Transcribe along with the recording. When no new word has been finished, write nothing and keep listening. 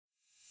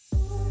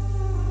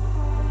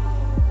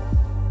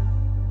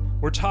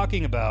We're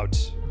talking about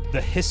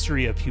the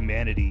history of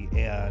humanity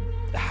and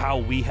how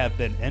we have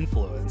been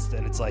influenced.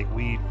 And it's like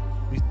we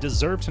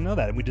deserve to know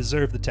that. And we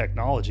deserve the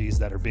technologies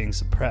that are being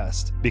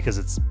suppressed because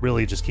it's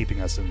really just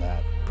keeping us in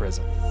that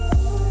prison.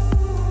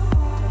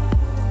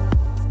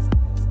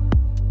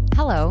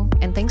 Hello,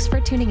 and thanks for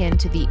tuning in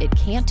to the It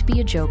Can't Be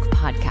a Joke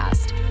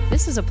podcast.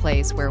 This is a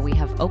place where we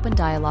have open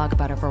dialogue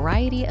about a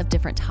variety of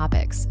different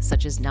topics,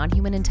 such as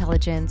non-human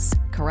intelligence,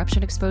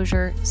 corruption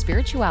exposure,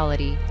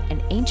 spirituality,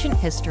 and ancient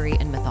history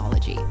and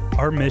mythology.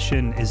 Our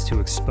mission is to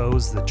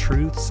expose the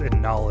truths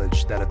and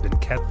knowledge that have been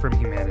kept from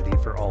humanity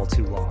for all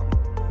too long.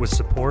 With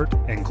support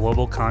and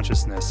global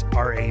consciousness,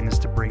 our aim is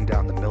to bring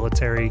down the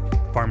military,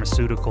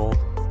 pharmaceutical,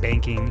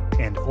 banking,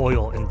 and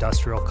oil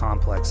industrial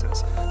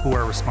complexes who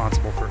are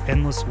responsible for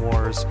endless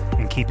wars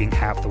and keeping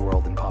half the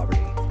world in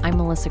poverty. I'm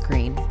Melissa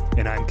Green.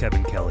 And I'm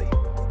Kevin Kelly.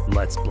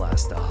 Let's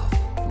blast off.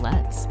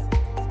 Let's.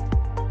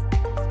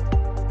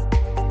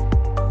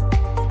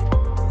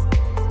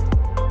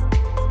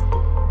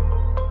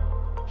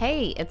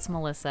 Hey, it's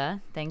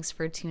Melissa. Thanks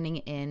for tuning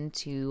in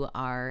to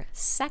our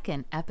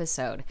second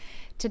episode.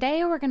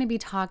 Today we're going to be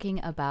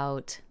talking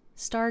about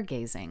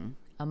stargazing,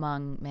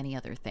 among many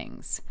other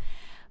things.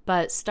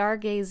 But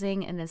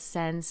stargazing in the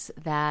sense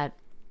that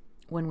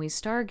when we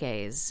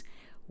stargaze,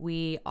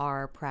 we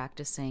are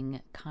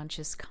practicing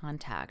conscious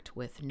contact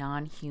with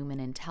non-human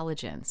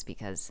intelligence,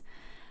 because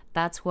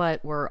that's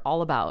what we're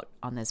all about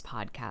on this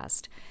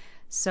podcast.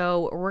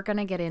 So we're going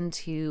to get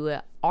into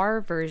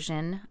our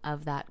version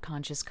of that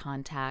conscious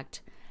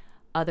contact,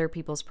 other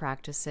people's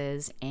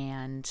practices,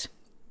 and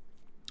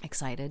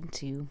excited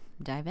to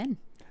dive in.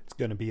 It's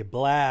going to be a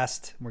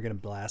blast. We're going to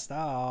blast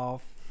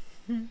off.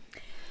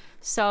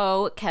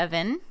 So,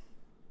 Kevin.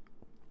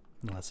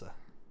 Melissa.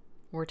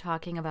 We're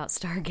talking about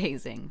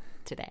stargazing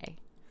today.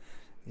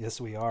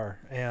 Yes, we are.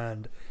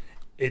 And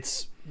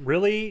it's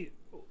really,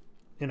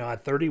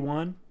 at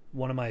 31,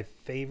 one of my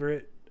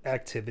favorite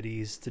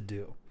activities to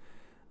do.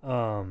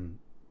 From,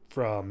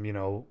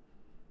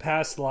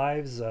 past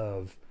lives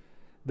of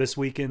this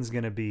weekend's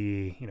going to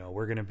be,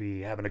 we're going to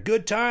be having a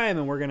good time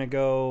and we're going to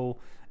go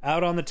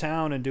out on the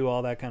town and do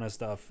all that kind of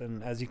stuff.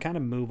 And as you kind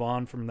of move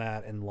on from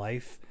that in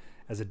life,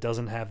 as it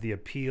doesn't have the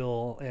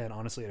appeal and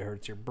honestly, it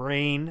hurts your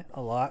brain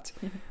a lot.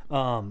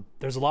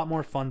 There's a lot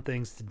more fun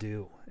things to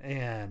do.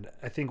 And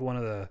I think one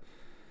of the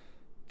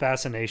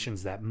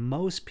fascinations that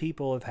most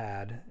people have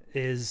had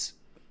is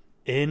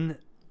in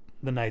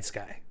the night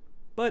sky.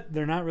 But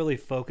they're not really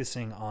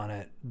focusing on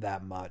it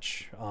that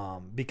much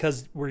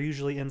because we're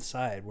usually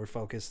inside. We're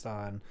focused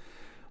on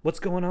what's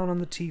going on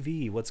the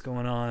TV, what's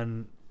going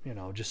on,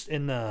 just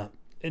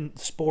in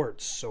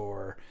sports,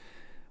 or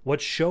what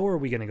show are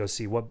we going to go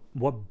see?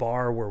 What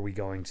bar were we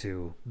going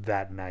to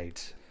that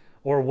night?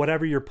 Or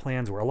whatever your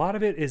plans were. A lot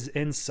of it is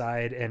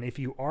inside, and if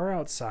you are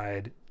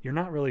outside, you're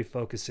not really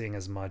focusing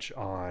as much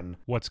on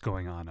what's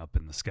going on up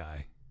in the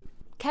sky.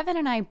 Kevin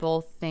and I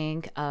both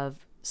think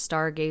of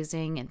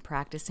stargazing and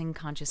practicing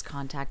conscious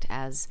contact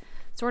as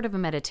sort of a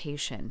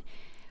meditation.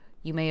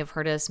 You may have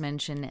heard us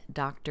mention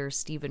Dr.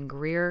 Stephen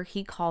Greer.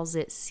 He calls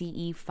it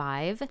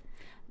CE5,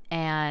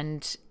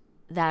 and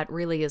that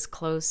really is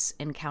close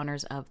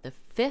encounters of the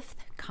fifth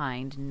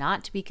kind,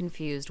 not to be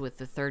confused with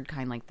the third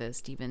kind, like the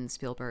Steven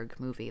Spielberg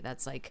movie.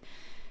 That's like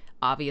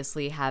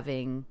obviously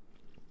having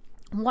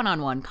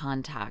one-on-one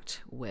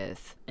contact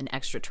with an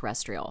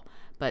extraterrestrial.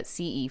 But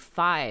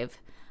CE5,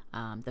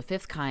 the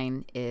fifth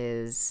kind,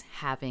 is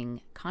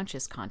having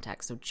conscious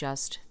contact, so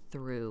just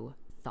through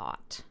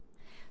thought.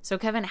 So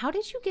Kevin, how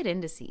did you get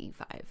into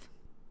CE5?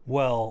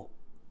 Well,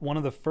 one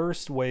of the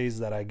first ways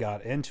that I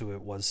got into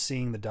it was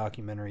seeing the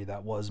documentary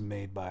that was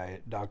made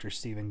by Dr.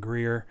 Stephen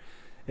Greer.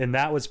 And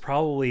that was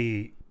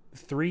probably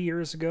 3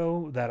 years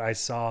ago that I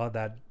saw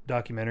that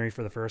documentary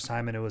for the first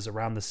time. And it was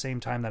around the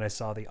same time that I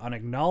saw the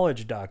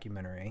Unacknowledged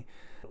documentary.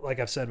 Like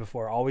I've said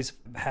before, always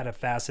had a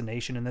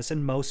fascination in this,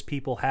 and most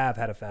people have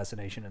had a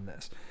fascination in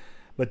this.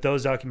 But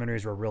those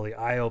documentaries were really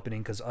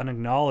eye-opening because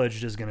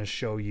Unacknowledged is going to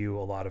show you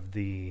a lot of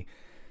the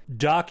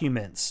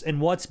documents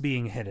and what's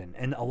being hidden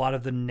and a lot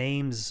of the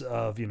names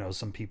of,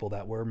 some people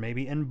that were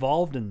maybe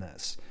involved in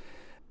this.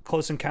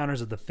 Close Encounters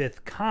of the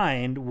Fifth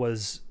Kind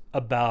was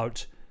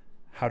about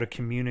how to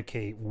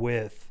communicate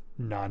with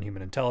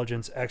non-human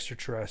intelligence,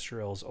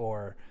 extraterrestrials,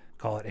 or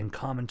call it in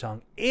common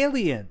tongue,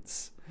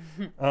 aliens.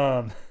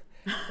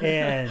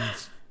 And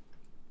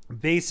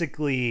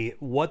basically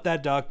what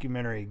that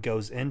documentary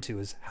goes into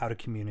is how to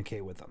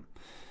communicate with them.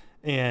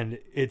 And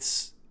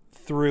it's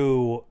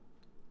through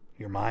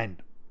your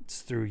mind.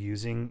 It's through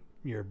using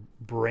your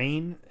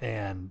brain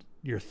and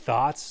your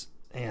thoughts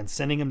and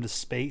sending them to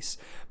space.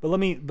 But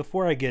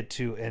before I get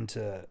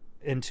into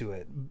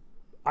it,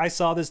 I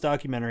saw this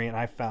documentary and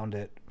I found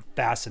it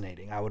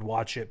fascinating. I would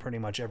watch it pretty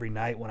much every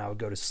night when I would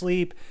go to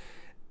sleep.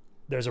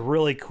 There's a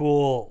really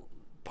cool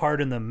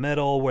part in the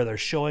middle where they're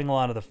showing a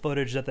lot of the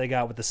footage that they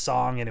got with the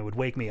song, and it would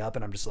wake me up,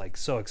 and I'm just like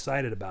so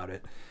excited about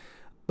it.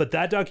 But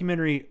that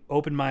documentary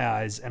opened my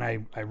eyes, and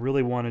I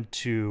really wanted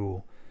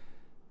to,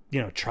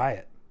 try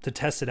it, to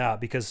test it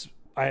out, because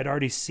I had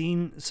already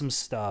seen some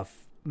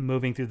stuff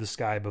moving through the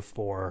sky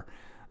before,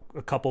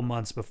 a couple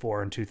months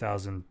before in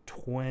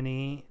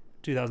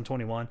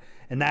 2021.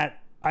 And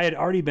that I had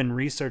already been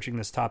researching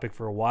this topic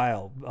for a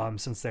while,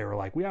 since they were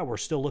like, yeah, we're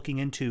still looking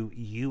into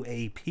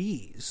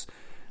UAPs.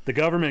 The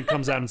government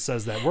comes out and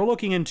says that we're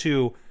looking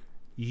into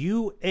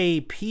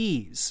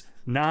UAPs,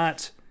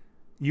 not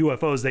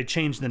UFOs. They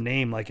changed the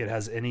name like it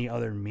has any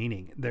other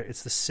meaning.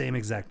 It's the same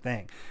exact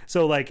thing.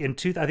 So like I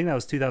think that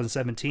was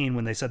 2017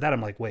 when they said that.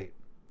 I'm like, wait,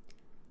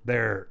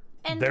 they're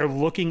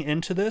looking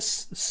into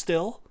this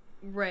still?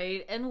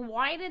 Right. And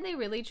why did they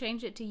really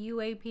change it to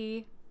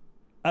UAP?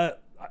 I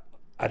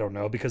don't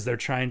know, because they're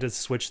trying to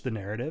switch the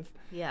narrative.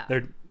 Yeah.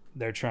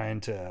 They're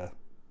trying to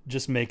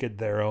just make it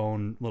their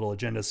own little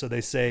agenda. So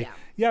they say,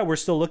 yeah, we're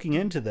still looking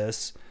into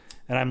this.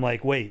 And I'm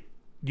like, wait,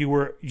 you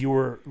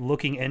were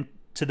looking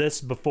into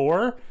this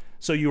before?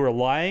 So you were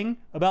lying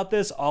about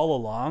this all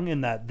along,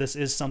 and that this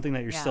is something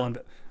that you're still in.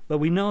 But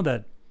we know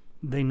that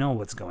they know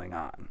what's going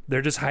on.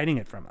 They're just hiding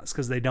it from us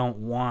because they don't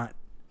want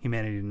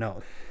humanity to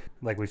know.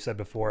 Like we've said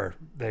before,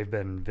 they've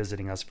been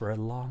visiting us for a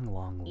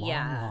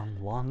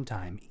long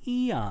time.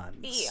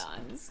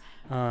 Eons.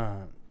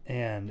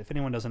 And if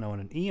anyone doesn't know what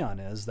an eon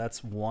is,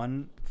 that's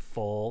one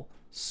full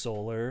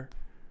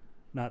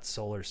not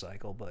solar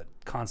cycle, but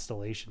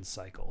constellation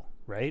cycle,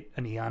 right?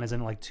 An eon is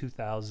in like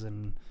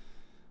 2000,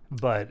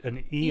 but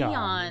an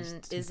eon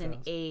is an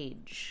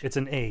age. It's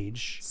an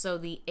age. So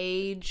the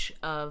age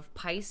of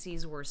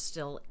Pisces we're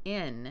still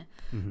in.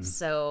 Mm-hmm.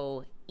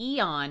 So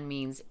eon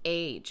means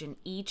age, and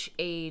each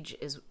age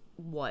is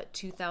what,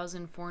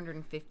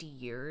 2,450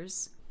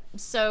 years?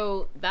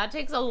 So that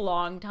takes a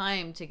long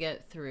time to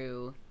get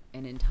through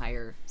an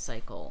entire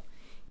cycle.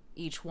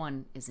 Each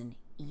one is an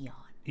eon.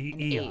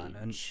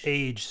 An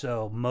age.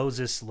 So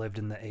Moses lived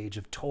in the age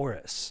of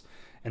Taurus,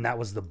 and that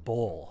was the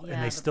bull.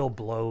 And they still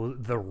blow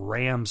the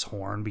ram's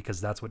horn because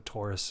that's what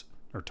Taurus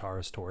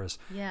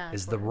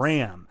is, the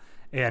ram.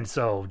 And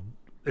so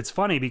it's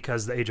funny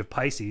because the age of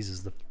Pisces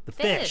is the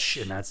fish,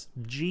 and that's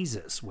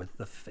Jesus with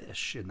the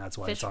fish, and that's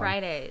why Fish it's on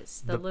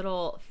Fridays, the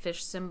little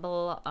fish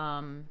symbol,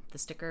 the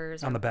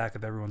stickers on the back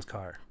of everyone's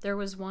car. There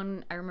was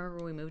one, I remember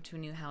when we moved to a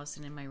new house,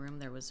 and in my room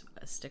there was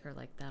a sticker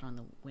like that on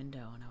the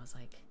window, and I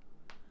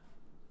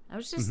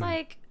was just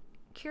like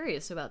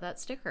curious about that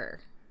sticker.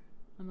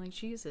 I'm like,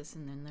 Jesus,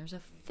 and then there's a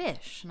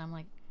fish, and I'm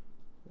like,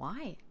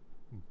 why?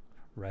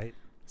 Right.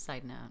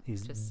 Side note.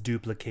 He's just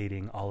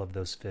duplicating all of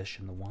those fish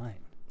in the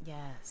wine.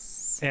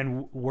 Yes.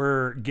 And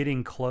we're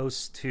getting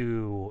close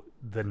to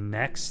the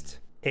next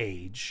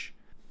age.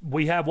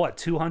 We have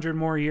 200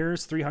 more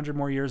years, 300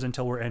 more years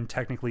until we're in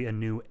technically a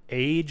new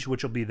age,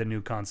 which will be the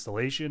new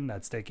constellation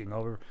that's taking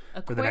over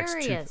for the next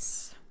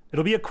Aquarius.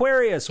 It'll be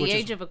Aquarius. The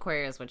age of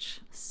Aquarius,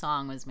 which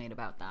song was made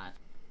about that.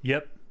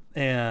 Yep.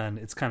 And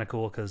it's kind of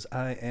cool because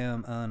I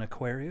am an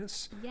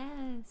Aquarius.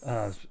 Yes.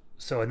 And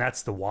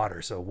that's the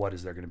water. So what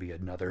is there going to be?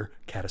 Another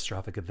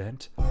catastrophic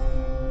event?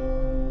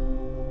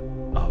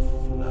 A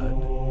flood.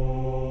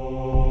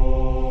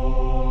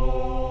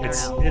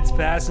 It's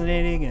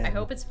fascinating. And I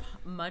hope it's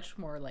much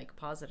more like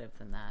positive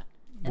than that.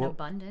 An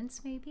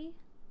abundance, maybe?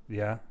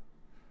 Yeah.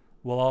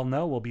 We'll all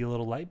know. We'll be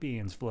little light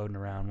beings floating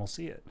around. We'll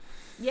see it.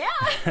 Yeah.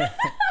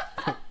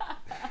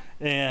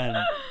 And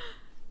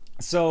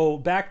so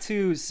back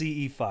to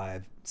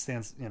CE5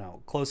 stands,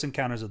 Close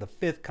Encounters of the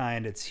Fifth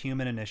Kind. It's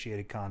human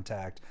initiated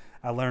contact.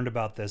 I learned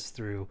about this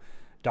through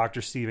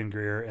Dr. Stephen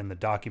Greer and the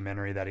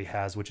documentary that he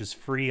has, which is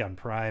free on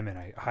Prime, and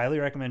I highly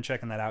recommend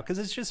checking that out because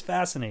it's just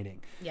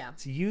fascinating. Yeah.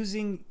 It's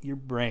using your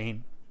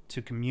brain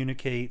to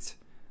communicate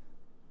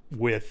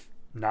with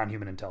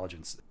non-human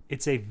intelligence.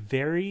 It's a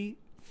very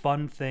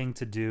fun thing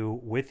to do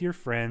with your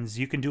friends.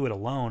 You can do it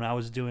alone. I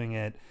was doing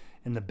it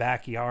in the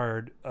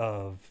backyard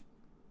of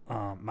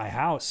my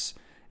house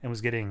and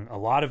was getting a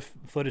lot of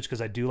footage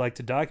because I do like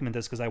to document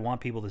this because I want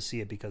people to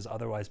see it, because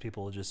otherwise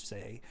people will just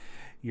say,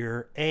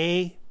 you're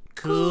a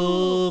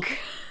kook.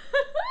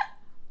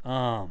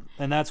 And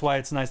that's why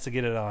it's nice to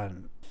get it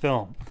on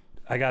film.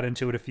 I got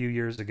into it a few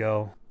years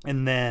ago,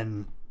 and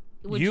then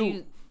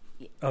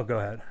Oh, go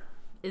ahead.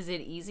 Is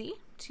it easy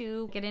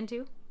to get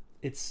into?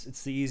 It's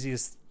the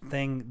easiest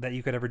thing that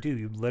you could ever do.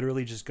 You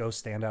literally just go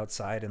stand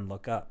outside and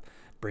look up.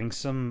 Bring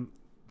some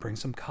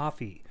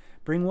coffee.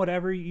 Bring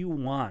whatever you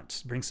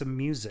want. Bring some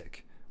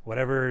music.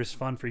 Whatever is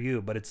fun for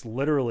you. But it's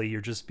literally, you're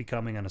just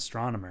becoming an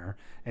astronomer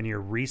and you're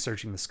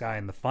researching the sky.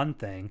 And the fun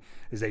thing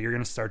is that you're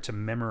going to start to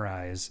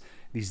memorize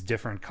these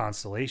different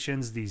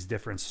constellations, these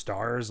different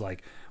stars.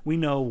 Like, we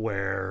know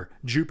where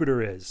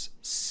Jupiter is,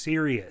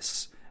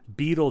 Sirius,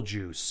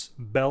 Betelgeuse,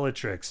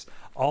 Bellatrix,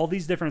 all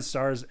these different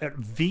stars at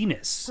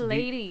Venus.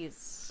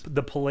 Pleiades.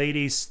 The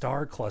Pleiades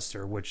star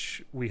cluster,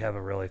 which we have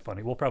a really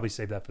funny, we'll probably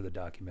save that for the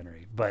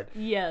documentary, but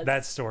yes,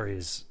 that story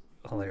is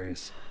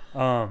hilarious.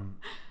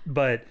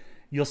 But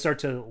you'll start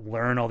to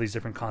learn all these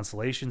different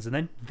constellations,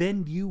 and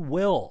then you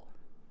will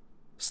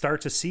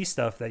start to see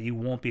stuff that you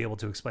won't be able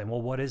to explain.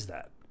 Well, what is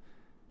that?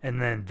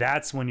 And then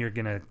that's when you're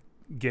going to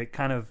get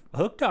kind of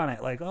hooked on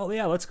it. Like, oh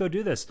yeah, let's go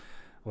do this.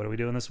 What are we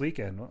doing this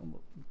weekend? Well, do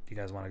you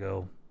guys want to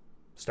go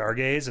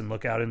stargaze and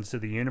look out into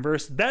the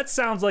universe. That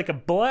sounds like a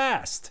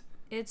blast.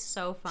 It's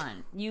so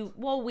fun.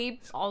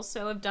 We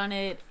also have done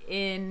it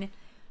in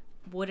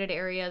wooded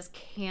areas,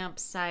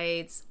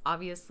 campsites,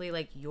 obviously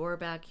like your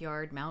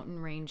backyard, mountain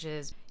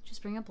ranges.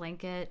 Just bring a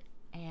blanket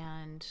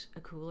and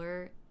a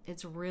cooler.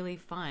 It's really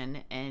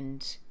fun,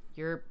 and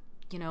you're,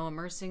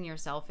 immersing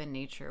yourself in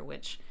nature,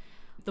 which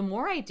the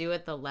more I do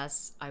it, the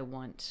less I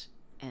want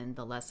and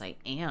the less I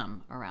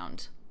am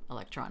around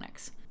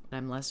electronics.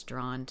 I'm less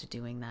drawn to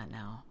doing that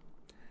now.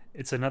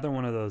 It's another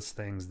one of those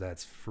things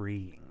that's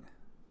freeing.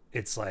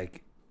 It's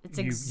like it's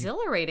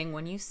exhilarating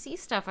when you see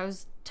stuff. I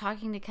was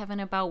talking to Kevin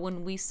about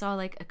when we saw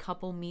like a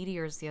couple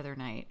meteors the other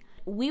night.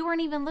 We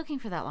weren't even looking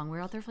for that long. We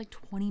were out there for like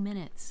 20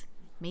 minutes,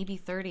 maybe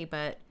 30,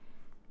 but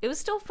it was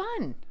still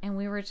fun. And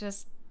it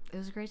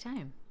was a great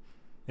time.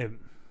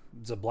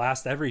 It's a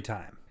blast every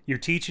time. You're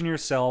teaching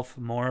yourself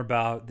more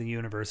about the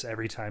universe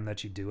every time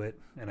that you do it.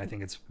 And I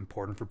think it's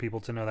important for people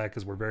to know that,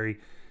 because we're very,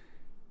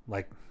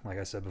 like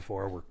I said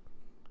before, we're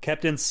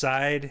kept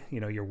inside.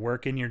 You're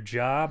working your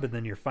job, and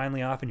then you're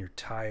finally off and you're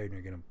tired, and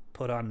you're going to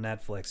put on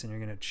Netflix and you're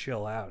going to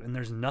chill out. And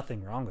there's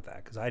nothing wrong with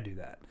that, because I do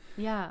that.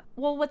 Yeah.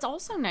 Well, what's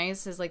also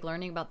nice is like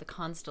learning about the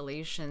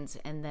constellations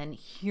and then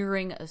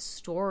hearing a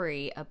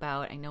story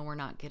about, I know we're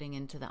not getting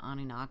into the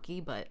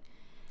Anunnaki, but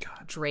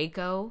God.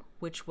 Draco,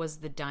 which was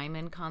the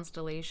diamond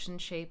constellation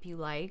shape you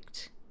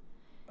liked.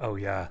 Oh,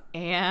 yeah.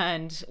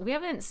 And we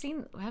haven't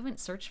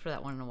searched for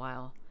that one in a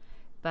while.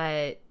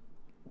 But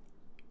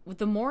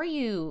the more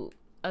you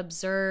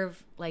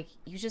observe, like,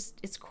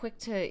 it's quick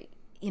to,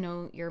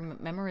 your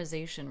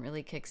memorization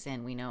really kicks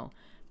in. We know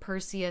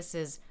Perseus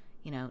is,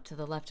 to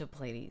the left of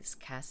Pleiades,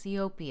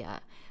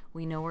 Cassiopeia.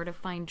 We know where to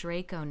find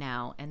Draco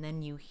now. And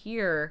then you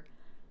hear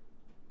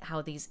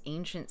how these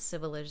ancient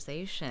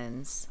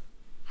civilizations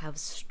have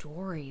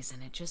stories,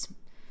 and it just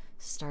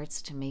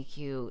starts to make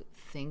you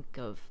think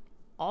of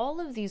all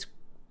of these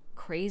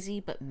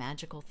crazy but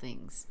magical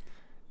things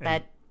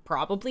that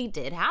probably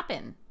did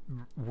happen.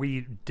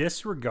 We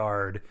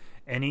disregard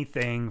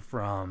anything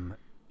from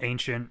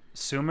ancient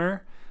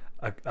Sumer,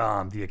 the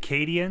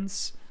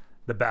Akkadians,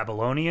 the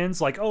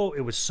Babylonians. Like, oh,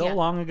 it was so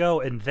long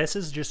ago, and this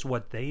is just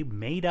what they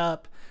made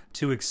up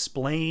to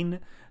explain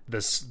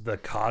the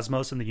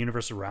cosmos and the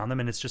universe around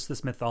them, and it's just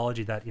this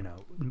mythology that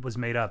was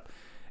made up.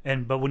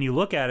 But when you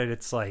look at it,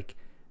 it's like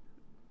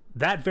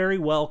that very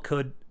well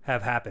could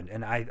have happened,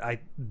 and I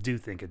do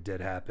think it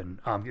did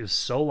happen. It was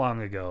so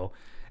long ago.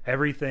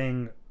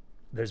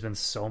 There's been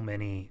so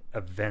many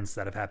events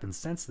that have happened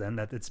since then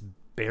that it's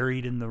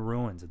buried in the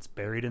ruins. It's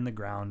buried in the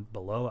ground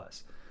below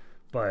us.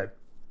 But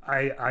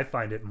I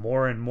find it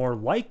more and more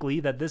likely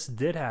that this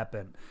did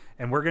happen.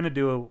 And one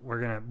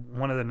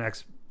of the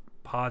next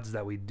pods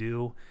that we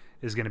do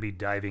is going to be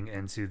diving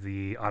into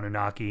the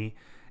Anunnaki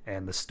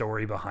and the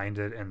story behind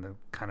it, and the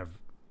kind of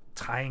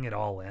tying it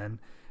all in,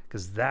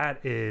 because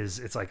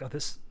it's like, oh,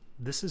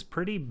 this is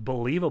pretty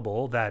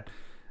believable that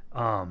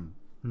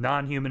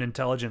non-human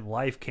intelligent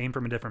life came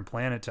from a different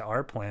planet to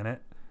our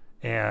planet,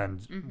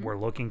 and we're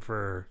looking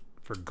for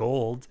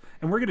gold,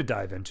 and we're going to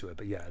dive into it.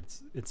 But yeah,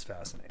 it's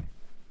fascinating.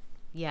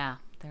 Yeah,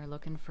 they're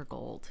looking for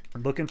gold.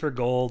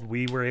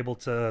 We were able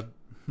to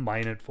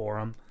mine it for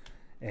them,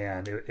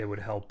 and it would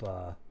help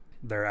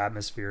their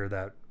atmosphere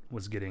that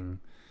was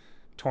getting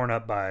torn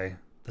up by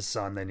the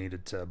sun. They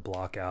needed to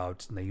block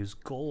out, and they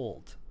used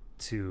gold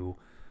to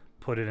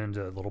put it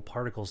into little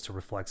particles to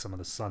reflect some of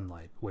the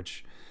sunlight,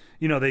 which,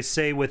 they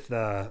say with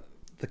the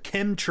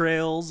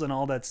chemtrails and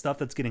all that stuff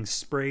that's getting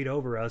sprayed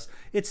over us,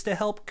 it's to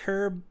help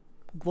curb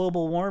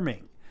global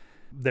warming.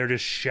 They're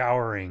just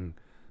showering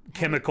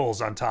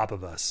chemicals on top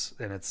of us,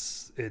 and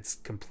it's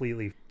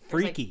completely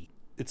freaky.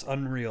 It's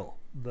unreal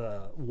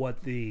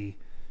what the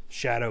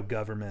shadow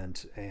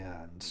government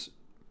and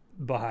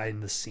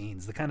behind the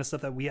scenes, the kind of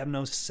stuff that we have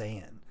no say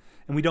in,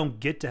 and we don't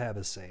get to have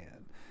a say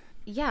in.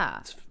 Yeah,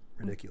 it's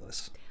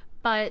ridiculous.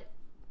 But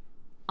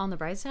on the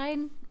bright side,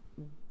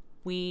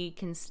 we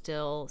can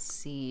still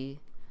see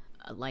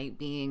a light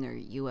being or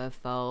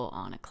UFO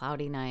on a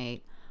cloudy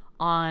night,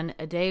 on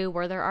a day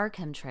where there are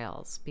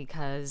chemtrails,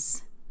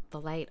 because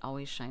the light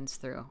always shines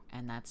through,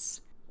 and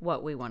that's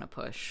what we want to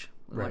push.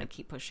 We want to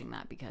keep pushing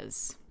that,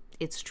 because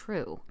it's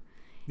true.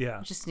 Yeah,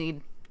 we just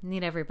need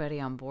everybody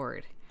on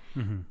board.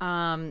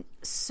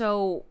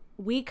 So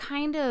we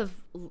kind of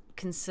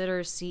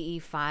consider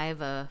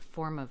CE5 a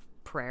form of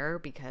prayer,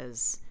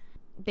 because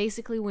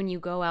basically when you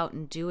go out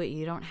and do it,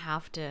 you don't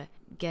have to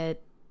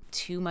get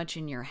too much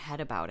in your head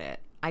about it.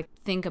 I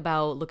think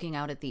about looking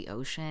out at the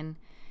ocean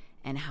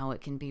and how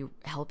it can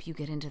help you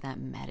get into that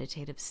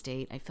meditative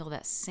state. I feel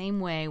that same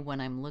way when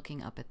I'm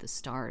looking up at the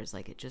stars.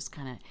 Like, it just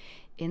kind of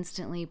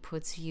instantly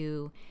puts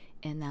you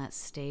in that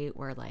state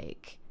where,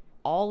 like,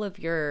 all of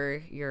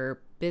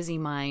your busy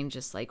mind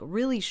just like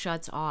really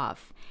shuts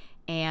off.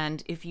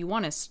 And if you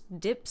want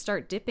to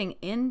start dipping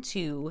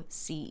into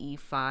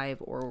CE5,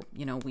 or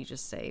we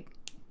just say,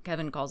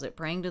 Kevin calls it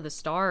praying to the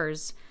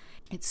stars,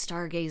 it's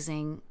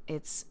stargazing,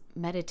 it's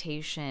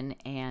meditation,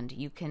 and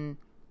you can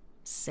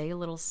say a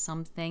little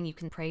something. You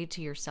can pray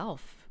to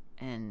yourself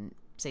and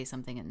say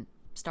something, and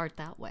start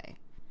that way.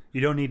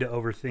 You don't need to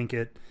overthink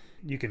it.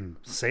 You can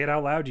say it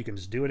out loud. You can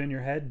just do it in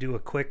your head. Do a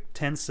quick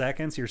 10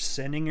 seconds. You're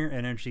sending your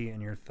energy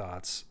and your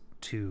thoughts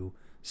to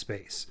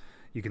space.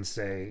 You can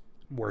say,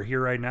 we're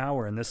here right now.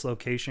 We're in this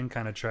location.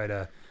 Kind of try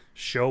to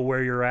show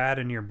where you're at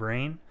in your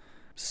brain.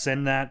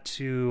 Send that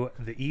to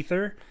the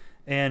ether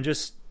and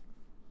just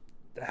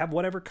have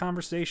whatever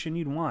conversation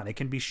you'd want. It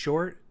can be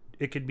short.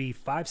 It could be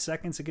 5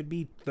 seconds. It could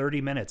be 30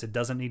 minutes. It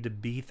doesn't need to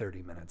be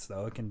 30 minutes,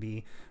 though. It can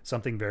be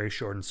something very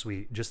short and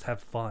sweet. Just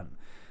have fun.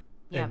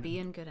 Yeah, And be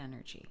in good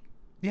energy.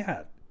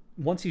 yeah,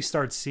 once you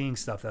start seeing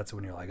stuff, that's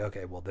when you're like,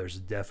 okay, well, there's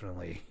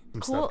definitely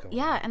some Cool. stuff going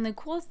Yeah, on. and the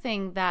cool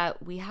thing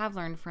that we have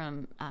learned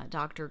from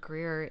Dr.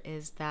 Greer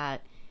is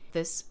that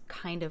this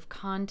kind of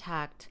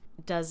contact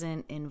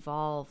doesn't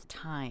involve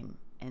time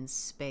and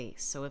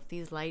space. So if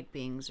these light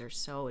beings are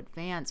so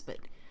advanced, but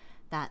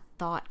that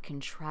thought can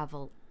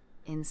travel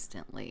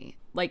instantly.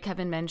 Like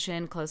Kevin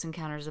mentioned, Close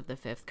Encounters of the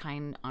Fifth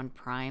Kind on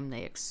Prime,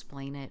 they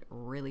explain it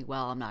really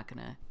well. I'm not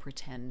going to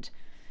pretend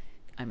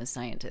I'm a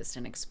scientist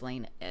and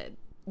explain it.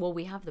 Well,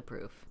 we have the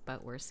proof,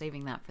 but we're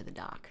saving that for the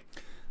doc.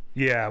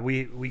 Yeah,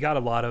 we got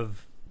a lot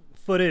of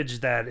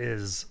footage that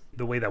is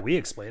the way that we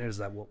explain it is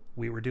that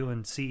we were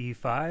doing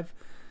CE5.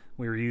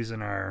 We were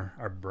using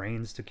our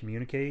brains to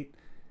communicate.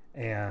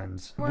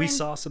 And we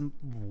saw some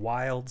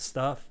wild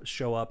stuff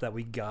show up that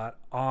we got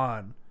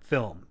on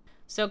film.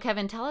 So,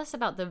 Kevin, tell us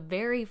about the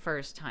very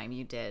first time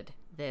you did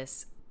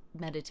this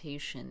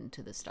meditation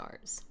to the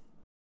stars.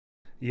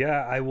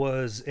 Yeah, I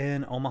was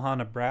in Omaha,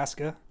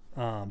 Nebraska,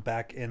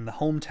 back in the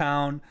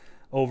hometown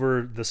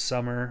over the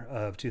summer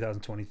of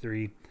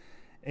 2023.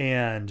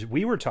 And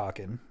we were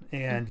talking,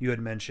 and you had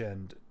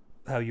mentioned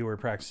how you were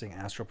practicing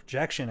astral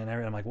projection and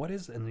everything. I'm like, what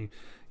is it? And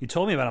you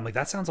told me about it. I'm like,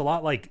 that sounds a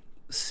lot like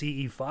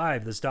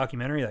CE5, this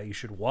documentary that you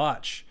should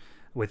watch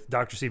with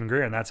Dr. Stephen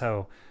Greer. And that's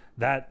how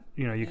that,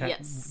 you know, you kind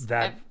Yes. of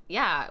that.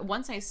 Yeah.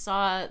 Once I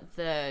saw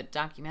the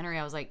documentary,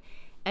 I was like,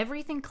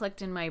 everything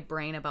clicked in my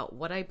brain about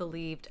what I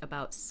believed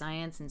about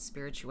science and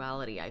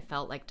spirituality. I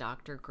felt like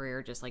Dr.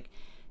 Greer just like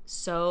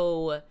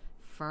so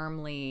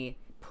firmly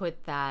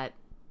put that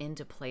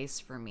into place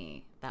for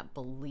me, that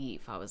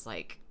belief. I was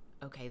like,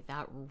 okay,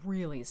 that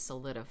really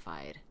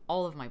solidified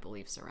all of my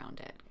beliefs around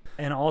it.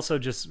 And also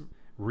just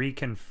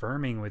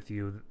reconfirming with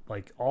you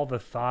like all the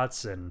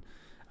thoughts and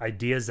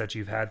ideas that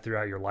you've had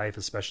throughout your life,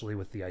 especially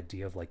with the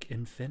idea of like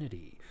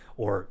infinity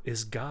or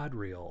is God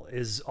real?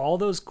 Is all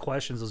those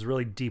questions, those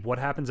really deep, what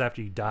happens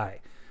after you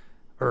die?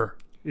 Or,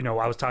 you know,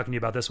 I was talking to you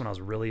about this when I was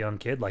a really young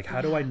kid. Like,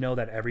 how do I know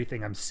that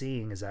everything I'm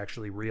seeing is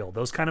actually real?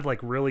 Those kind of like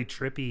really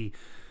trippy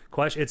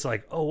questions. It's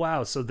like, oh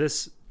wow, so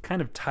this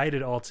kind of tied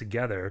it all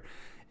together.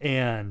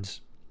 And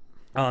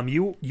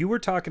you were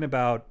talking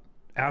about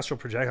astral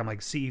project. I'm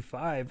like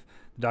CE5,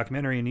 the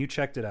documentary, and you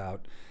checked it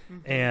out.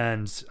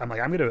 And I'm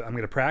like, I'm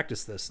gonna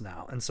practice this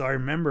now. And so I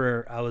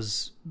remember I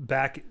was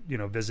back, you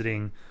know,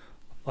 visiting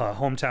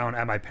hometown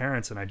at my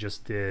parents, and I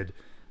just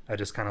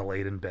kind of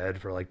laid in bed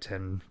for like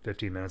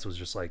 10-15 minutes, was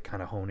just like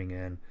kind of honing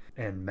in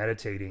and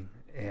meditating.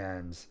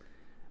 And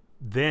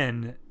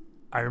then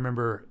I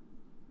remember,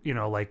 you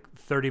know, like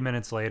 30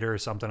 minutes later or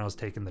something, I was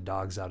taking the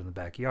dogs out in the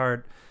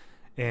backyard,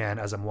 and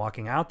as I'm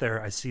walking out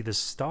there, I see this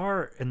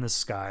star in the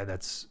sky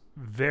that's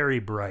very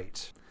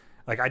bright.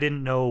 Like, I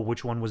didn't know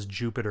which one was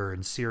Jupiter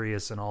and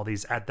Sirius and all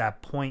these at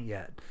that point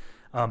yet.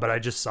 But I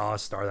just saw a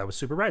star that was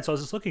super bright. So I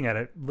was just looking at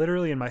it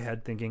literally in my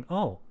head thinking,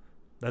 oh,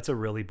 that's a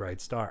really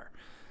bright star.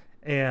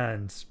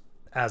 And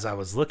as I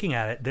was looking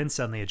at it, then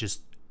suddenly it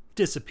just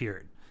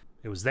disappeared.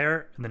 It was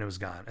there and then it was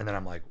gone. And then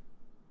I'm like,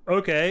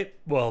 okay,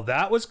 well,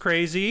 that was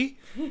crazy.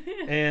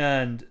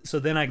 And so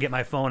then I get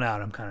my phone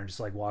out. I'm kind of just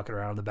like walking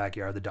around the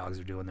backyard. The dogs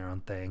are doing their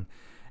own thing.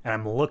 And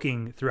I'm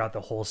looking throughout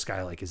the whole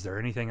sky, like, is there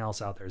anything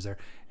else out there? Is there?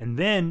 And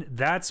then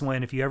that's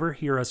when, if you ever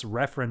hear us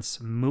reference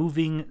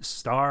moving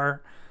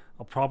star,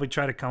 I'll probably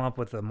try to come up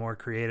with a more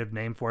creative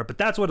name for it, but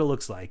that's what it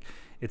looks like.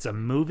 It's a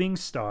moving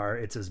star.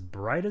 It's as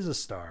bright as a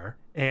star.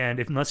 And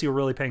unless you're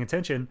really paying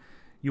attention,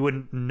 you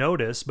wouldn't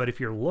notice, but if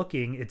you're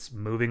looking, it's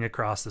moving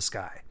across the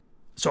sky.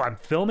 So I'm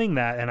filming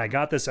that, and I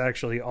got this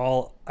actually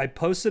I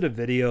posted a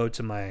video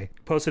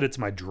posted it to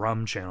my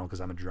drum channel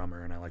because I'm a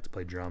drummer and I like to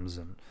play drums.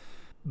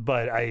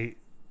 But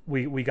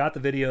we got the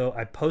video.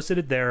 I posted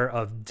it there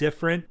of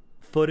different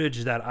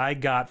footage that I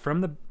got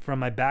from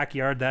my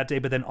backyard that day,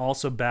 but then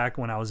also back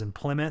when I was in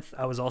Plymouth,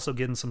 I was also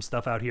getting some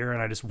stuff out here,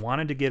 and I just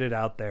wanted to get it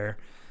out there.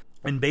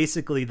 And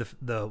basically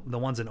the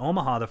ones in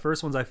Omaha, the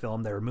first ones I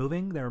filmed, they were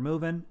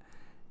moving,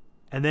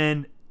 and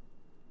then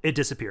it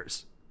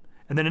disappears.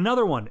 And then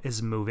another one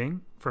is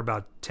moving for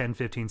about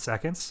 10-15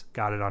 seconds,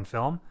 got it on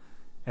film,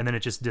 and then it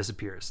just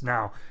disappears.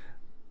 Now,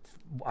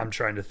 I'm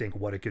trying to think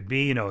what it could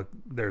be. You know,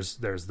 there's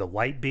the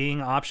light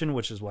being option,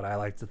 which is what I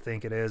like to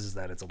think it is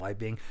that it's a light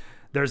being.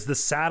 There's the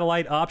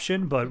satellite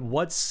option, but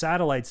what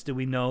satellites do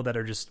we know that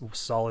are just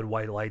solid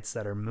white lights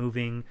that are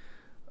moving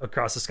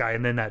across the sky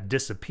and then that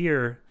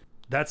disappear?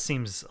 That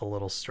seems a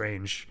little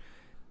strange.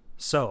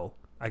 So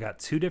I got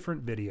two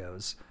different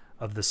videos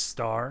of the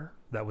star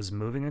that was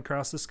moving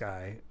across the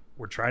sky.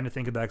 We're trying to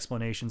think of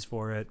explanations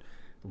for it.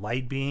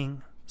 light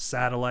being,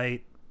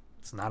 satellite.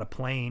 It's not a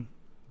plane,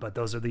 but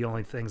those are the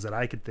only things that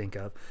I could think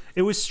of.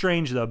 It was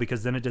strange though,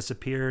 because then it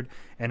disappeared,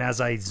 and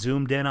as I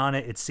zoomed in on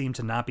it, it seemed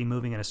to not be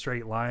moving in a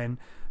straight line.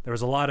 There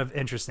was a lot of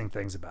interesting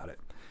things about it.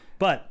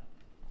 But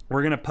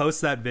we're going to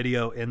post that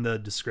video in the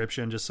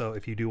description just so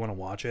if you do want to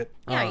watch it.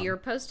 Yeah, you're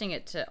posting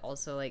it to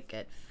also like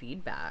get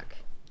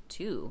feedback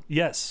too.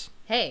 Yes.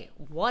 Hey,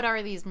 what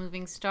are these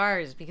moving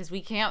stars? Because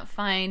we can't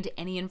find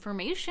any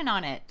information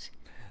on it.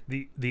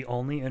 The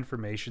only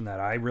information that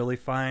I really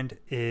find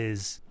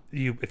is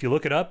if you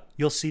look it up,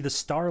 you'll see the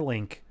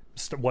Starlink,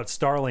 what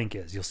Starlink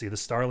is. You'll see the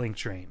Starlink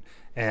train.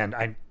 And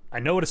I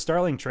know what a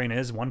Starlink train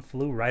is. One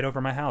flew right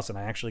over my house, and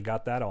I actually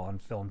got that all on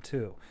film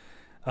too.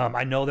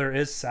 I know there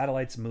is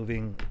satellites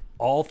moving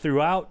all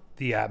throughout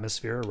the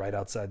atmosphere, right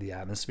outside the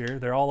atmosphere.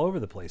 They're all over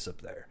the place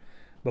up there.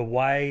 But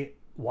why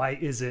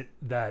is it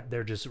that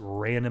they're just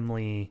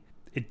randomly...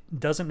 It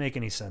doesn't make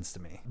any sense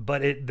to me.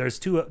 But there's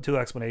two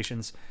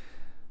explanations,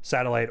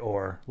 satellite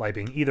or light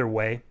being. Either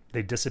way,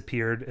 they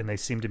disappeared, and they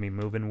seem to be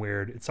moving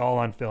weird. It's all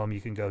on film.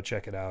 You can go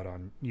check it out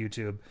on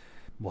YouTube.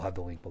 We'll have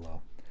the link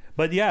below.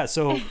 But yeah,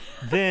 so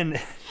then...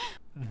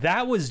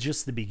 That was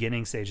just the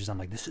beginning stages. I'm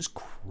like, this is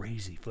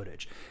crazy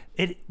footage.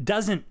 It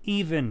doesn't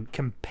even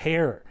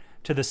compare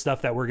to the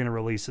stuff that we're going to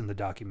release in the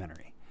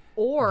documentary.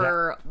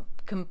 Or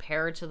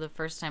compare to the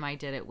first time I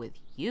did it with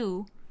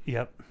you.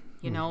 Yep.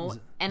 You know,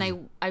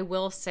 and I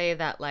will say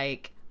that,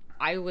 like,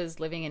 I was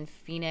living in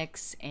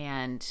Phoenix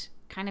and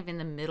kind of in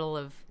the middle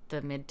of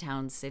the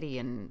Midtown city,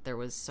 and there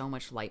was so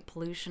much light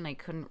pollution. I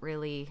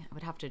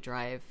would have to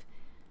drive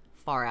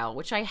far out,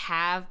 which I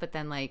have, but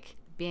then, like,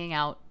 being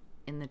out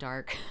in the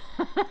dark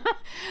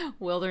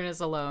wilderness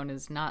alone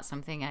is not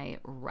something I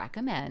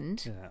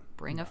recommend. Yeah.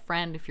 Bring a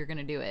friend if you're going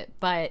to do it.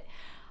 But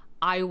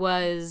I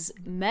was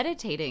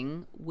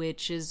meditating,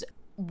 which is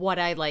what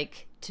I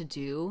like to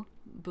do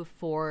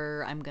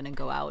before I'm going to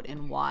go out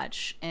and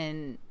watch.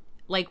 And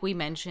like we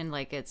mentioned,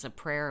 like, it's a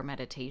prayer or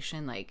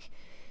meditation, like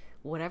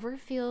whatever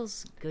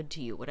feels good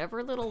to you,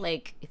 whatever little,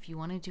 like, if you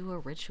want to do a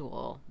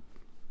ritual,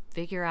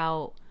 figure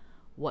out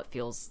what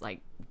feels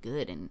like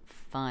good and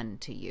fun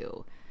to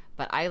you.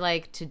 But I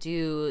like to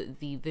do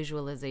the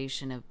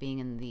visualization of being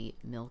in the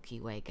Milky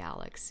Way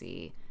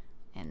galaxy.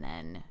 And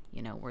then,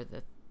 you know, we're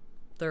the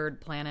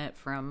third planet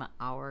from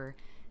our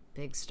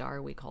big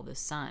star we call the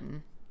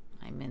sun.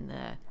 I'm in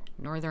the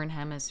northern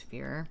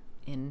hemisphere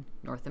in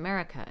North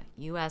America,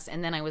 US.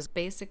 And then I was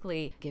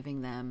basically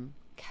giving them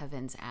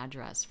Kevin's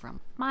address from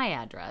my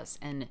address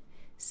and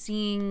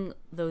seeing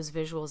those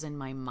visuals in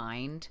my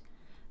mind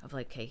of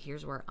like, okay,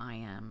 here's where I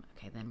am.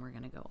 Okay, then we're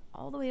going to go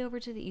all the way over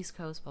to the East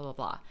Coast, blah, blah,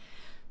 blah.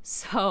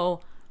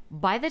 So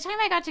by the time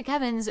I got to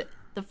Kevin's,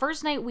 the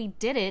first night we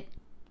did it,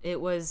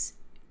 it was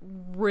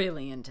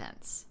really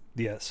intense.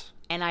 Yes.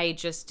 And I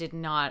just did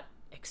not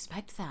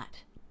expect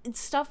that.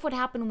 Stuff would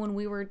happen when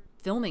we were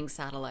filming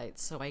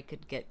satellites, so I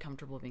could get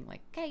comfortable being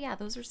like, okay, yeah,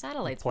 those are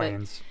satellites.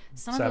 Planes. But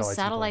some of those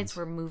satellites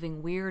were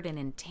moving weird and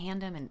in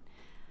tandem.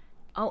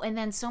 And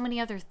then so many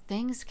other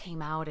things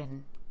came out,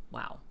 and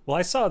wow. Well,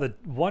 I saw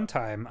that one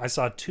time, I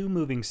saw two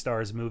moving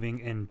stars moving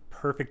in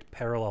perfect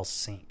parallel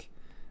sync.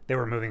 They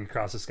were moving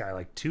across the sky,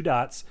 like two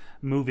dots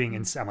moving,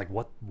 and I'm like,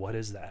 what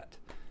is that?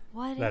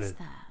 What is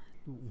that?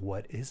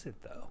 What is it,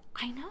 though?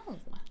 I know.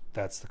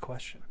 That's the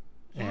question.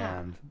 Yeah.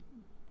 And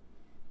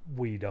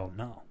we don't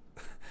know.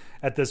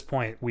 At this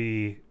point,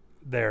 we're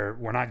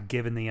not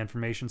given the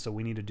information, so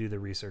we need to do the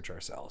research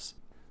ourselves.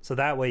 So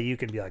that way you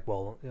can be like,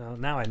 well, you know,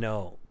 now I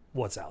know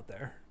what's out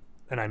there.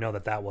 And I know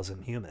that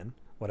wasn't human,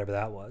 whatever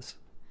that was.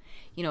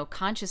 You know,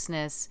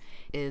 consciousness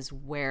is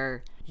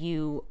where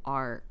you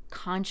are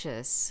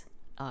conscious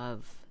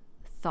of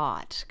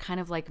thought, kind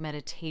of like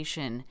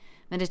meditation.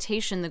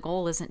 Meditation, the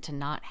goal isn't to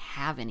not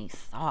have any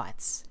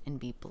thoughts and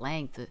be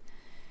blank.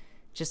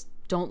 Just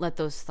don't let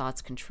those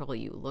thoughts control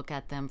you. Look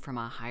at them from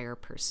a higher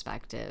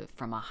perspective,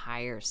 from a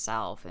higher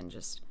self, and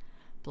just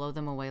blow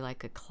them away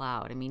like a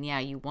cloud. I mean, yeah,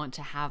 you want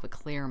to have a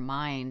clear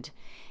mind,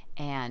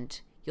 and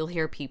you'll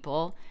hear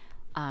people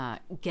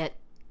get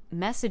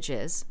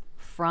messages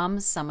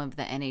from some of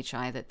the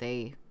NHI that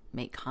they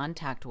make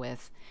contact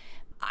with.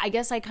 I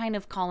guess I kind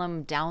of call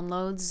them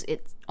downloads.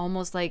 It's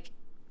almost like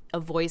a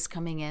voice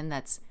coming in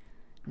that's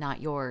not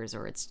yours,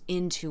 or it's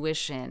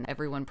intuition.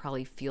 Everyone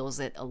probably feels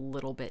it a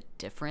little bit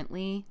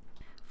differently.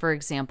 For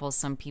example,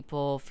 some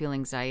people feel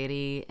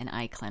anxiety and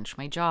I clench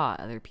my jaw.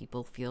 Other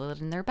people feel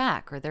it in their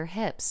back or their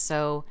hips.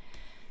 So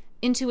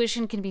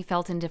intuition can be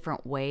felt in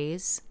different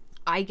ways.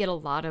 I get a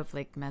lot of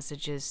like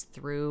messages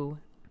through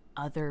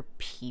other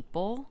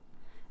people,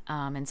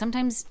 and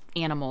sometimes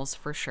animals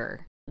for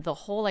sure. The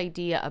whole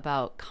idea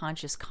about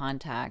conscious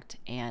contact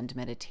and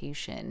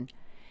meditation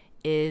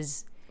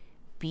is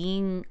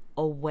being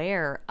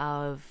aware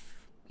of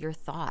your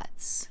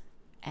thoughts.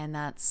 And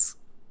that's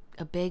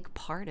a big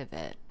part of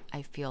it,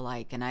 I feel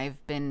like. And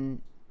I've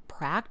been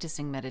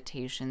practicing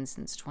meditation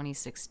since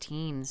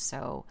 2016.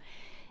 So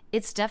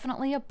It's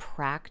definitely a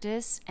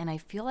practice, and I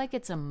feel like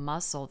it's a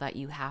muscle that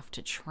you have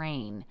to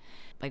train.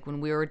 Like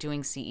when we were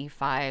doing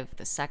CE5,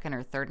 the second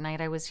or third night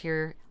I was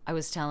here, I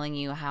was telling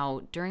you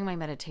how during my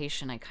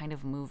meditation, I kind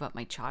of move up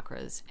my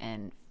chakras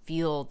and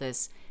feel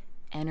this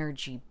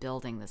energy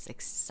building, this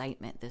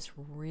excitement, this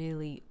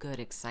really good,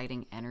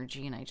 exciting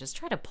energy. And I just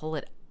try to pull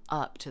it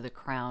up to the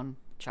crown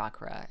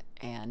chakra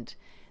and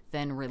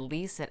then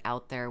release it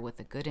out there with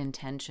a good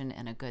intention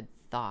and a good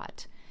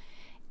thought.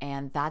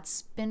 And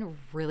that's been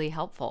really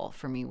helpful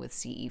for me with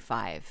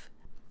CE5.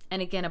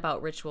 And again,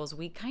 about rituals,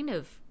 we kind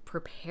of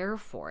prepare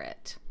for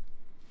it.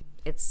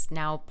 It's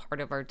now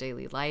part of our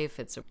daily life.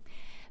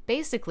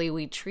 Basically,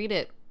 we treat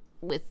it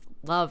with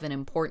love and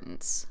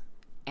importance.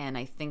 And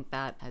I think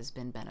that has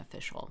been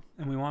beneficial.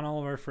 And we want all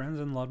of our friends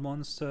and loved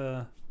ones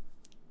to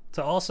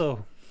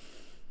also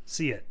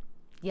see it.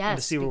 Yes. And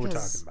to see what we're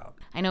talking about.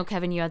 I know,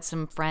 Kevin, you had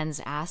some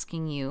friends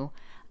asking you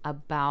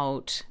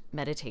about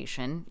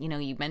meditation. You know,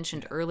 you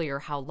mentioned earlier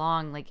how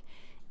long, like,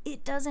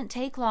 it doesn't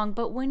take long,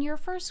 but when you're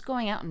first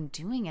going out and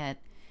doing it,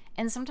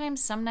 and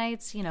sometimes some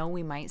nights, you know,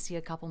 we might see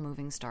a couple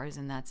moving stars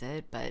and that's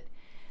it, but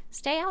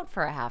stay out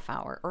for a half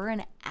hour or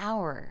an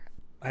hour.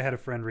 I had a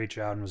friend reach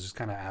out and was just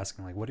kind of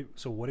asking, like,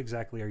 what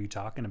exactly are you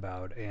talking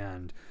about?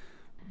 And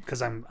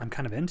because I'm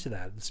kind of into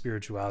that, the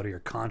spirituality or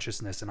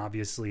consciousness, and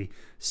obviously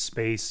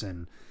space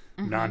and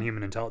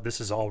non-human intelligence.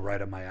 This is all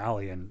right up my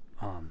alley. And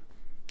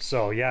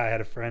so yeah, I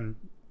had a friend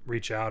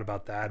reach out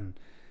about that, and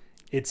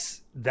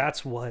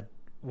that's what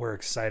we're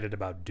excited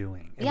about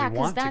doing. And we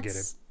want to get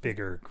a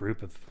bigger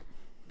group of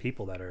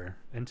people that are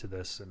into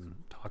this and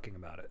talking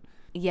about it.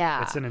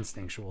 Yeah. It's an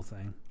instinctual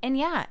thing. And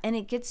yeah, and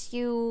it gets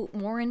you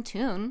more in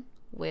tune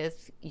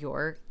with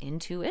your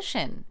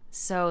intuition.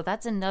 So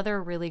that's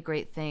another really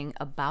great thing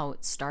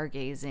about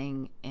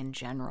stargazing in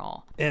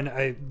general.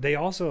 And they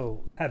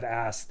also have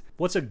asked,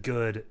 what's a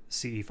good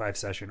CE5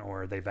 session?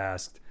 Or they've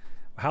asked,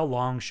 how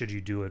long should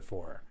you do it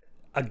for?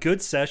 A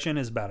good session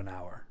is about an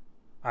hour,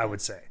 I would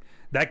say.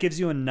 That gives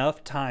you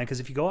enough time, because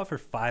if you go out for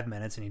 5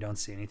 minutes and you don't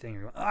see anything,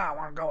 you're going, I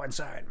want to go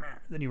inside.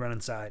 Then you run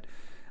inside.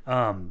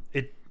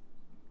 It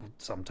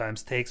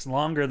sometimes takes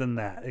longer than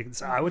that.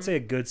 I would say a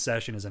good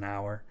session is an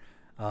hour.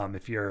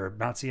 If you're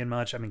not seeing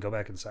much, I mean, go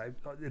back inside.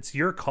 It's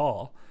your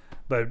call.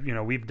 But, you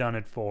know, we've done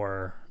it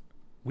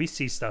we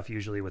see stuff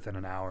usually within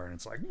an hour, and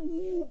it's like,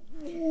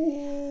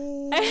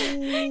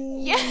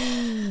 yeah,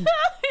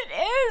 it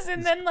is.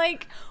 And then,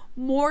 like,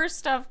 more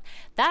stuff.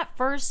 That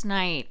first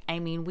night, I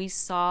mean, we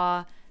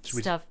saw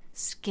stuff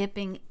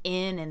skipping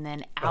in and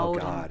then out. Oh,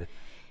 God.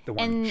 The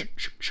one.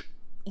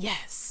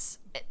 Yes.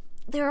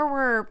 There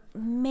were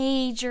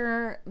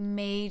major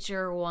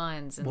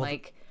ones. And,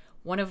 like,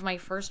 one of my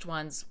first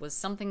ones was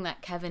something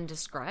that Kevin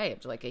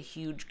described, like a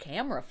huge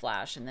camera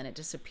flash, and then it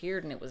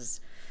disappeared, and it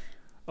was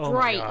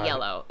bright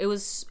yellow. It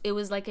was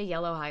like a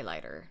yellow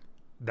highlighter.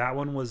 That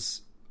one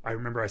was, I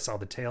remember I saw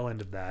the tail end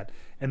of that.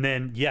 And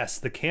then, yes,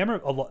 the camera,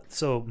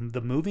 so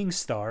the moving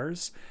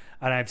stars,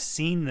 and I've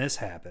seen this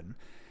happen.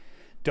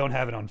 Don't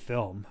have it on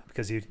film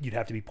because you'd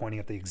have to be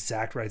pointing at the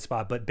exact right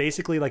spot. But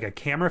basically, like a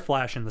camera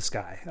flash in the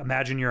sky.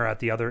 Imagine you're at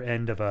the other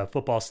end of a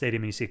football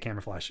stadium and you see a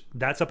camera flash.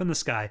 That's up in the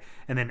sky.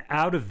 And then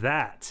out of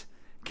that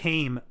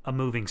came a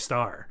moving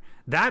star.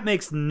 That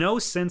makes no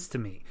sense to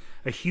me.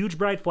 A huge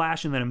bright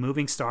flash and then a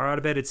moving star out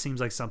of it. It seems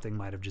like something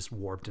might have just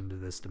warped into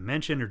this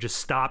dimension or just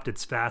stopped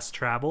its fast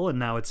travel. And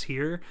now it's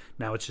here.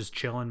 Now it's just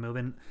chilling,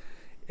 moving.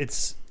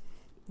 It's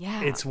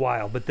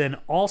wild. But then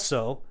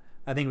also,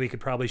 I think we could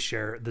probably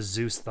share the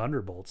Zeus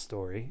Thunderbolt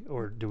story,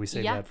 or do we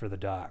save that for the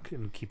doc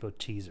and keep a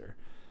teaser?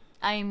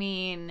 I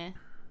mean,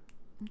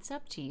 it's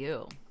up to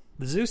you.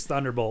 The Zeus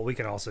Thunderbolt, we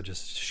can also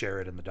just share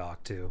it in the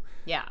doc too.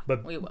 Yeah,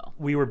 but we will.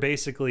 We were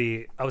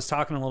basically, I was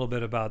talking a little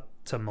bit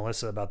to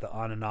Melissa about the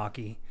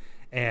Anunnaki,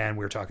 and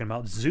we were talking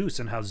about Zeus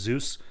and how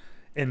Zeus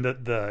and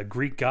the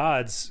Greek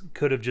gods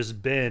could have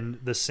just been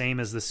the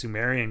same as the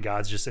Sumerian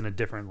gods, just in a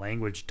different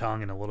language,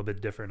 tongue, and a little bit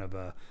different of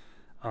a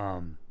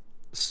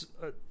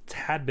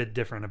tad bit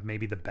different of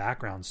maybe the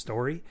background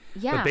story,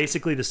 but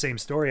basically the same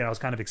story. And I was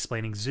kind of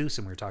explaining Zeus,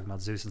 and we were talking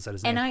about Zeus instead of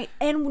his name.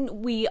 And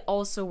we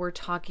also were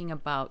talking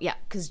about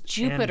because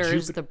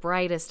Jupiter's the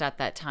brightest at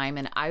that time,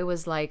 and I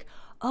was like,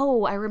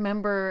 oh, I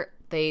remember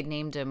they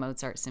named a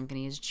Mozart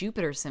symphony as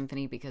Jupiter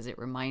Symphony because it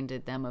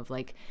reminded them of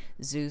like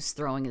Zeus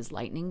throwing his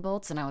lightning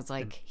bolts, and I was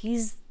like,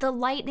 he's the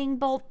lightning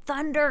bolt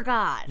thunder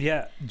god.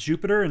 Yeah,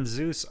 Jupiter and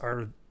Zeus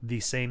are the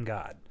same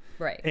god.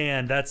 Right.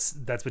 And that's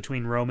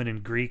between Roman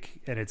and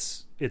Greek, and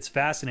it's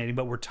fascinating,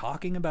 but we're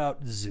talking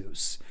about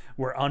Zeus.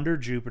 We're under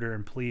Jupiter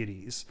and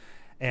Pleiades,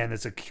 and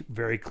it's a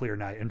very clear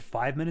night. And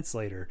 5 minutes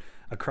later,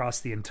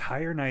 across the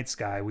entire night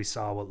sky, we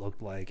saw what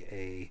looked like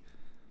it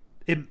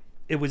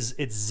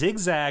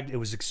zigzagged. It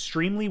was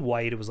extremely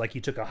white. It was like you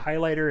took a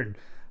highlighter and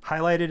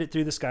highlighted it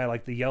through the sky,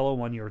 like the yellow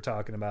one you were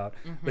talking about.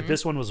 Mm-hmm. But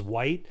this one was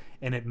white,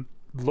 and it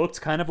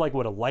looked kind of like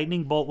what a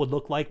lightning bolt would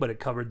look like, but it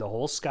covered the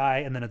whole sky.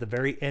 And then at the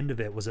very end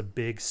of it was a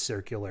big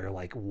circular,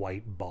 like,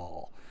 white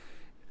ball.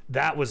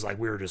 That was like,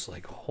 we were just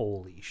like,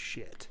 holy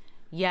shit.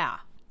 Yeah.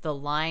 The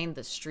line,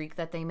 the streak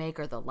that they make,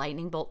 or the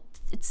lightning bolt,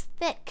 it's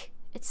thick.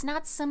 It's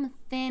not some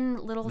thin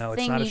little No,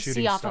 it's thing not a you see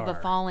shooting off of a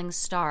star. falling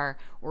star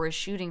or a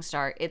shooting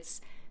star.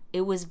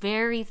 It was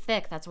very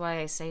thick. That's why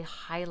I say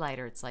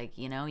highlighter. It's like,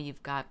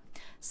 you've got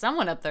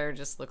someone up there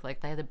just looked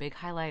like they had a big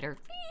highlighter.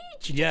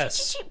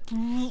 Yes,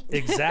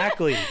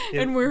 exactly.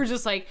 And we were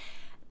just like,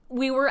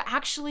 we were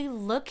actually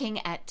looking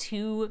at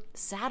two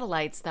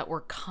satellites that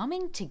were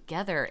coming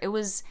together.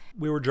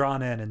 We were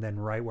drawn in, and then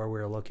right where we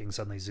were looking,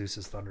 suddenly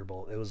Zeus's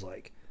thunderbolt. It was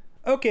like,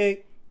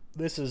 okay,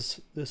 this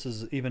is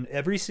even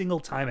every single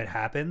time it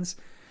happens,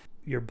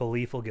 your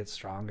belief will get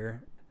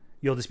stronger.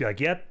 You'll just be like,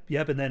 yep,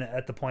 and then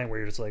at the point where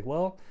you're just like,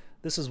 well,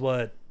 this is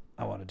what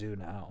I want to do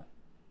now.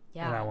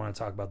 yeah. And I want to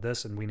talk about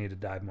this, and we need to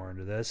dive more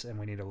into this, and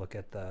we need to look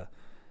at the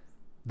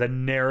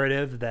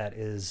narrative that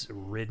is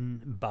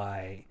ridden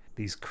by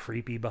these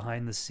creepy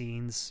behind the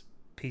scenes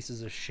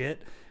pieces of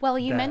shit. Well,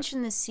 you that-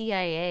 mentioned the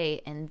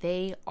CIA, and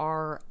they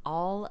are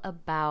all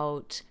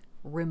about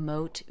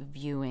remote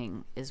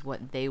viewing, is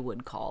what they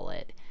would call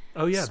it.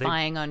 Oh yeah,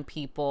 spying on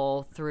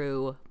people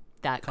through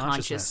that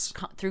Consciousness.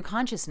 through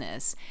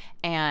consciousness.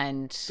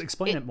 And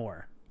explain it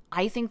more.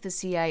 I think the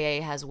CIA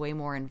has way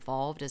more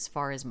involved as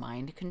far as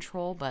mind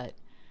control, but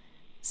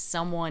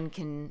someone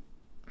can.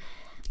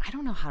 I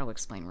don't know how to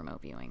explain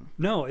remote viewing.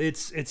 No,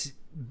 it's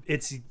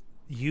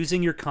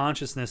using your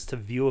consciousness to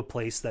view a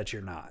place that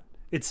you're not.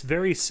 It's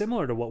very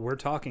similar to what we're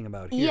talking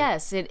about here.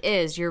 Yes, it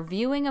is. You're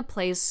viewing a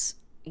place.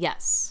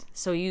 Yes,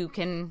 so you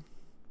can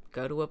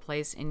go to a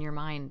place in your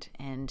mind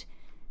and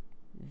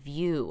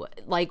view.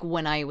 Like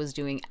when I was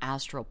doing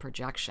astral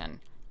projection,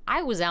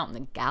 I was out in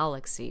the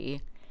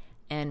galaxy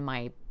and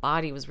my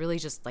body was really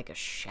just like a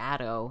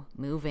shadow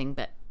moving,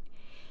 but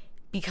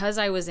because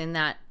I was in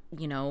that,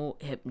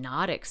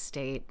 hypnotic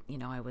state,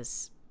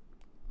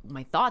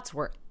 my thoughts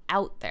were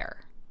out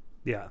there,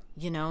 Yeah.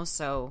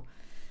 so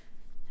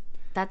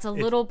that's a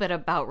little bit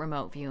about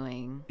remote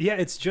viewing. Yeah,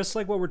 it's just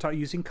like what we're talking,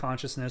 using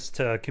consciousness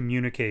to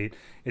communicate.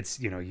 It's,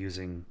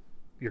 using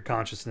your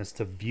consciousness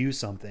to view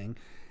something.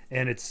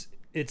 And it's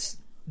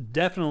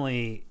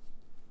definitely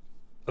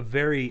a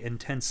very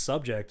intense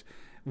subject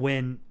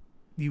when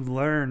you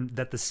learn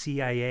that the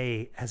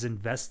CIA has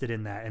invested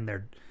in that, and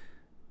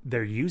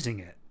they're using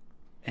it.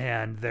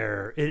 And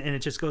it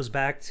just goes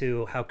back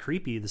to how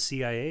creepy the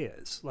CIA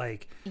is.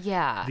 Like,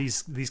 Yeah.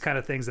 these kind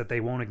of things that they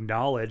won't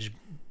acknowledge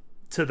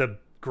to the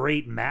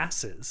great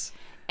masses.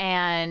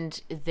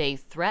 And they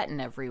threaten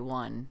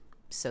everyone,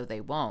 so they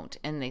won't.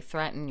 And they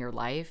threaten your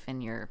life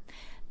and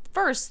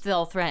first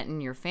they'll threaten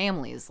your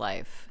family's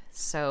life.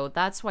 So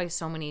that's why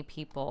so many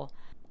people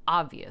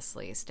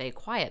obviously stay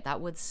quiet.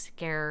 That would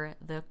scare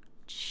the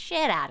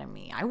shit out of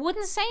me. I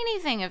wouldn't say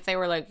anything if they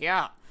were like,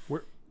 yeah,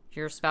 We're,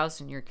 your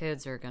spouse and your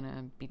kids are going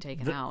to be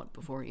taken out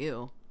before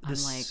you. I'm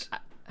like,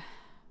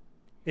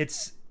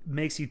 it's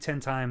makes you 10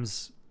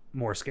 times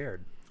more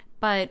scared.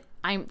 but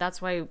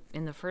that's why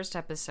in the first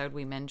episode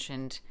we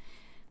mentioned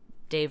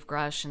Dave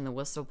Grush and the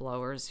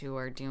whistleblowers who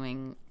are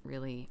doing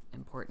really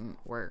important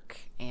work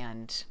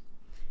and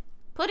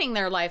putting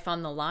their life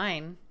on the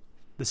line.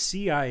 The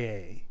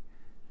CIA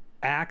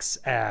acts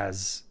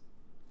as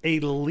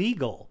a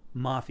legal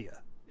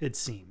mafia, it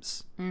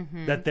seems.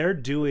 Mm-hmm. That they're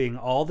doing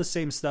all the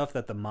same stuff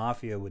that the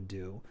mafia would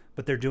do,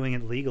 but they're doing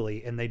it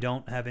legally, and they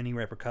don't have any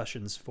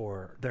repercussions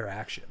for their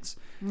actions.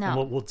 No.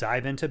 And we'll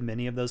dive into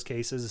many of those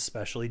cases,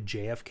 especially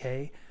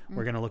JFK.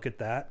 We're going to look at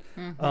that.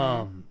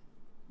 Mm-hmm.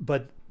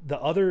 But the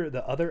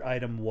other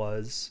item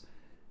was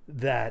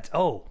that,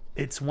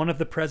 it's one of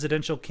the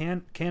presidential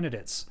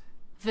candidates.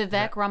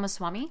 Vivek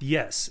Ramaswamy?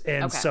 Yes.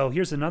 And Okay. so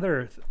here's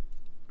another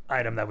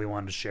item that we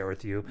wanted to share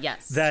with you.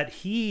 Yes. That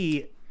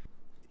he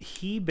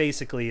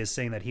basically is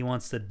saying that he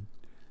wants to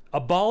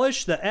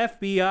abolish the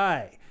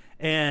FBI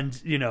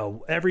and,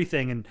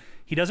 everything. And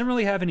he doesn't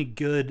really have any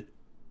good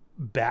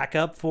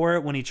backup for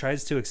it when he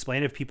tries to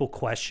explain it if people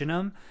question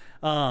him.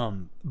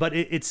 But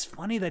it's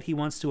funny that he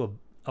wants to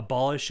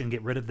abolish and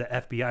get rid of the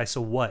FBI. So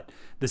what?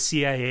 The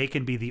CIA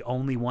can be the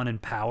only one in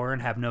power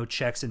and have no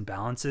checks and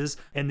balances.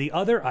 And the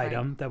other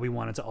item that we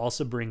wanted to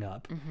also bring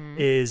up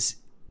is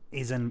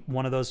he's in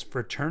one of those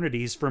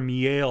fraternities from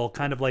Yale,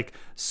 kind of like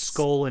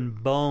Skull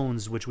and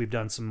Bones, which we've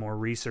done some more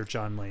research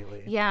on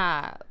lately.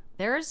 Yeah.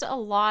 There's a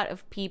lot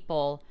of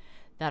people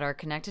that are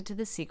connected to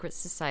the secret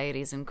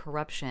societies and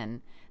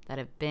corruption that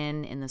have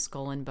been in the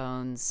Skull and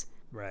Bones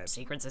Right.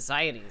 secret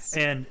societies.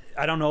 And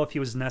I don't know if he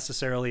was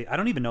necessarily, I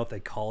don't even know if they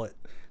call it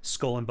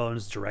Skull and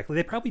Bones directly.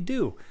 They probably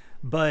do.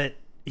 But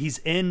he's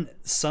in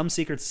some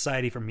secret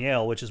society from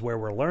Yale, which is where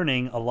we're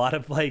learning a lot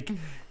of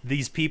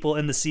these people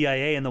in the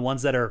CIA and the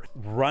ones that are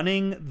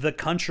running the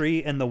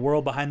country and the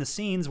world behind the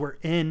scenes were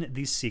in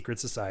these secret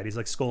societies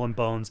like Skull and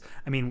Bones.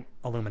 I mean,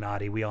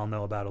 Illuminati, we all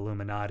know about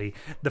Illuminati,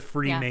 the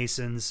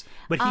Freemasons,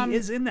 but he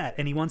is in that,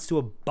 and he wants to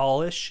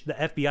abolish the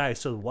FBI.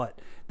 So what?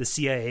 The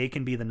CIA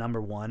can be the number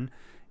one.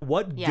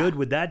 What good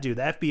would that do?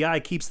 The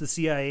FBI keeps the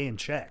CIA in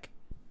check.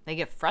 They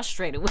get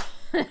frustrated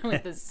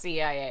with the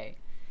CIA.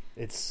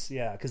 It's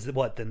because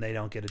then they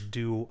don't get to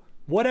do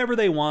whatever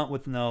they want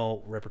with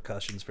no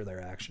repercussions for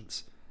their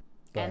actions.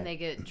 And they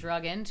get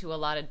drug into a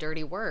lot of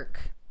dirty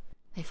work.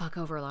 They fuck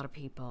over a lot of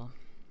people.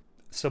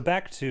 So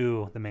back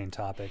to the main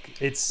topic.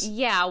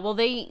 Yeah, well,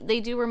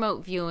 they do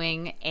remote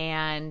viewing,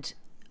 and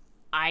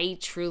I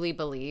truly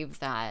believe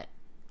that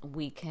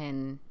we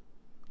can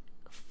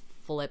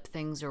flip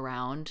things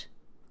around,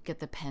 get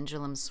the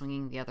pendulum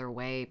swinging the other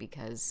way,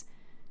 because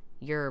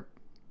your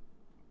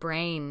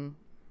brain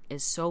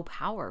is so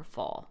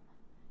powerful,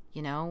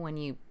 you know, when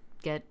you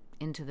get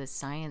into the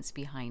science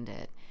behind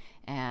it.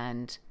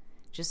 And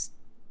just,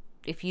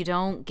 if you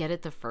don't get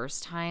it the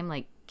first time,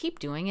 like, keep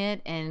doing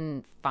it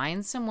and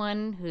find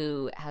someone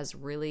who has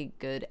really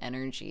good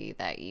energy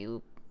that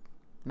you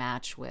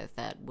match with,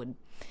 that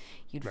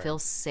you'd feel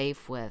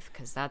safe with,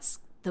 because that's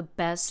the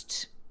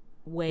best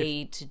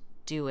way to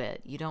do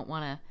it. You don't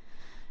want to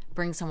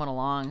bring someone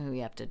along who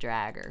you have to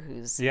drag, or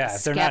who's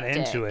if they're not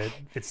into it,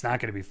 it's not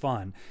going to be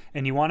fun.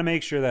 And you want to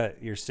make sure that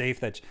you're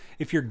safe, that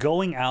if you're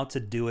going out to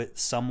do it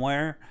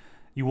somewhere,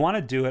 you want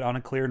to do it on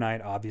a clear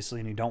night,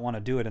 obviously, and you don't want to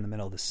do it in the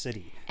middle of the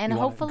city. And you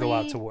hopefully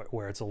want to go out to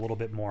where it's a little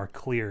bit more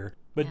clear.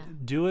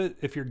 But do it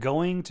if you're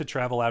going to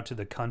travel out to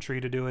the country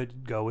to do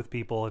it. Go with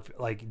people. If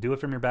do it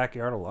from your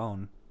backyard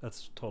alone.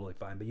 That's totally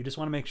fine. But you just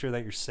want to make sure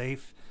that you're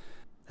safe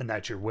and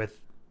that you're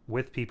with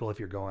people if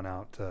you're going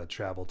out to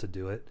travel to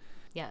do it.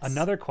 Yes.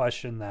 Another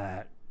question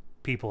that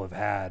people have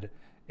had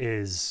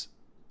is,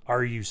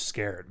 are you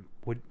scared?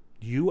 Would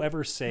you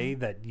ever say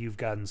that you've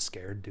gotten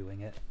scared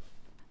doing it?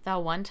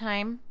 That one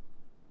time,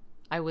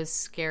 I was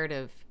scared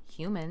of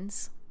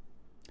humans.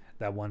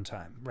 That one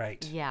time,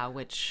 right. Yeah,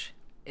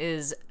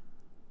 it's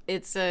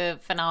a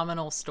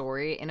phenomenal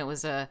story, and it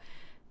was an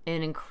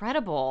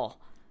incredible,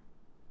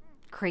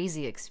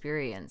 crazy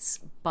experience.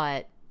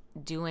 But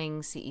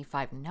doing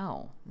CE5,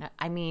 no.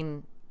 I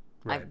mean,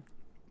 right. I've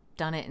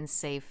done it in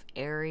safe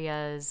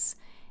areas,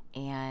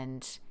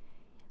 and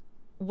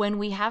when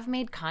we have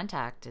made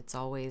contact, it's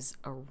always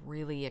a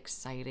really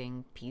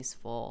exciting,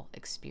 peaceful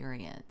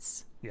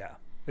experience. Yeah.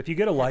 If you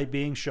get a light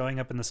being showing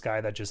up in the sky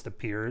that just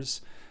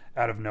appears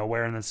out of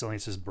nowhere, and then suddenly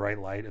it's this bright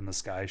light in the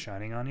sky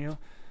shining on you,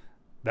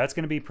 that's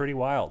going to be pretty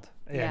wild.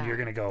 And you're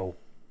going to go,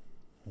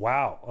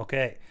 wow,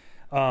 okay.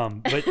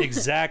 But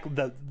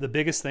the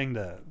biggest thing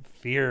to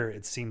fear,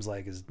 it seems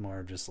like, is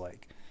more just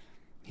like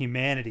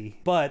humanity.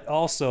 But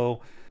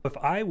also, if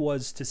I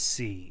was to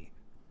see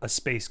a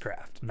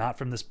spacecraft, not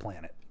from this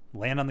planet,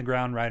 land on the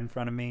ground right in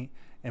front of me,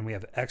 and we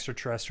have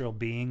extraterrestrial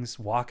beings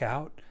walk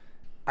out,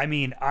 I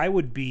mean, I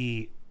would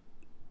be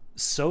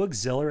so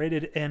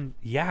exhilarated, and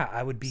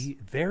I would be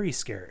very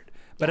scared.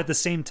 But at the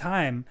same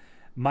time,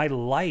 my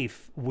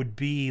life would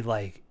be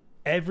like,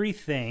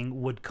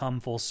 everything would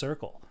come full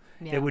circle.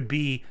 Yeah. It would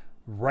be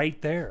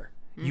right there.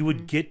 Mm-hmm. You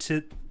would get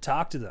to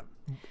talk to them.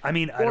 I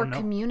mean, I don't know.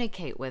 Or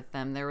communicate with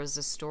them. There was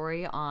a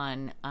story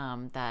on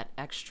that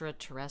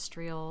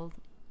extraterrestrial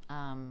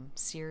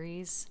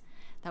series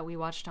that we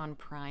watched on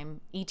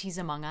Prime, E.T.'s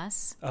Among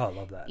Us. Oh, I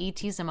love that.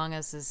 E.T.'s Among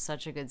Us is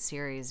such a good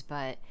series,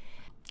 but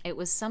it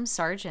was some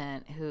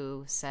sergeant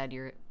who said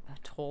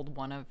told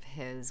one of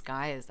his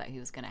guys that he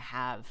was going to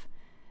have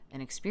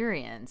an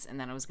experience, and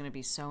that it was going to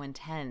be so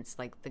intense.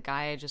 Like, the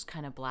guy just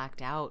kind of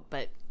blacked out,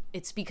 but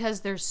it's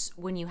because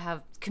when you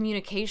have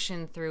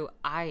communication through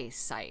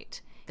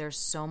eyesight, there's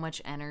so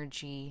much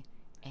energy,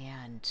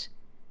 and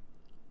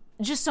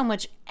just so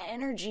much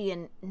energy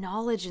and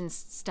knowledge and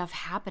stuff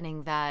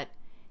happening that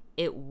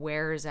it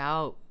wears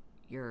out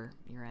your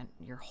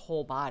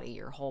whole body,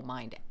 your whole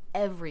mind,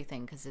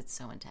 everything, because it's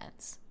so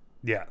intense.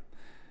 Yeah.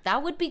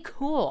 That would be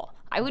cool.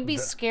 I would be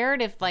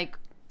scared if, like,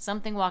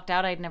 something walked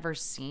out I'd never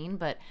seen,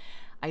 but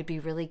I'd be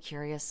really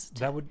curious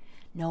to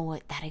know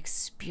what that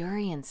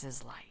experience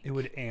is like. It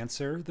would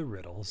answer the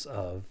riddles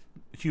of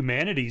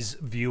humanity's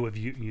view of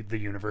the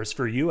universe.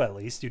 For you, at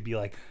least, you'd be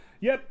like,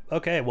 yep,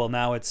 okay, well,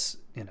 now it's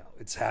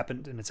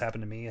happened, and it's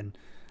happened to me. And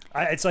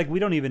it's like we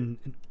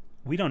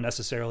don't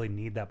necessarily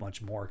need that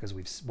much more,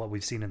 because what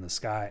we've seen in the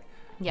sky.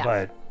 Yeah.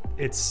 But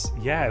it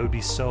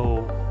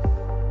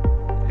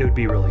would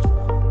be really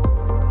cool.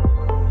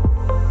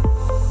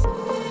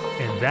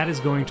 And that is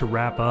going to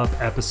wrap up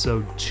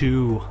episode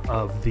 2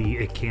 of the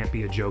It Can't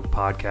Be a Joke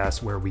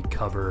podcast, where we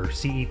cover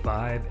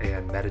CE5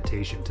 and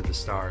meditation to the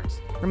stars.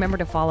 Remember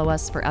to follow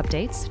us for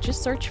updates.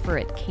 Just search for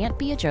It Can't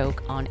Be a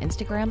Joke on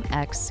Instagram,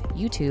 X,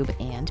 YouTube,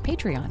 and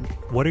Patreon.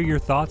 What are your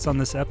thoughts on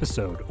this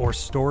episode, or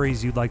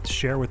stories you'd like to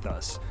share with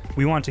us?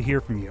 We want to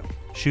hear from you.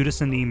 Shoot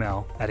us an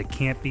email at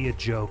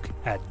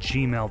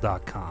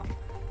itcan'tbeajoke@gmail.com.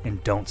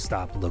 And don't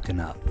stop looking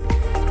up.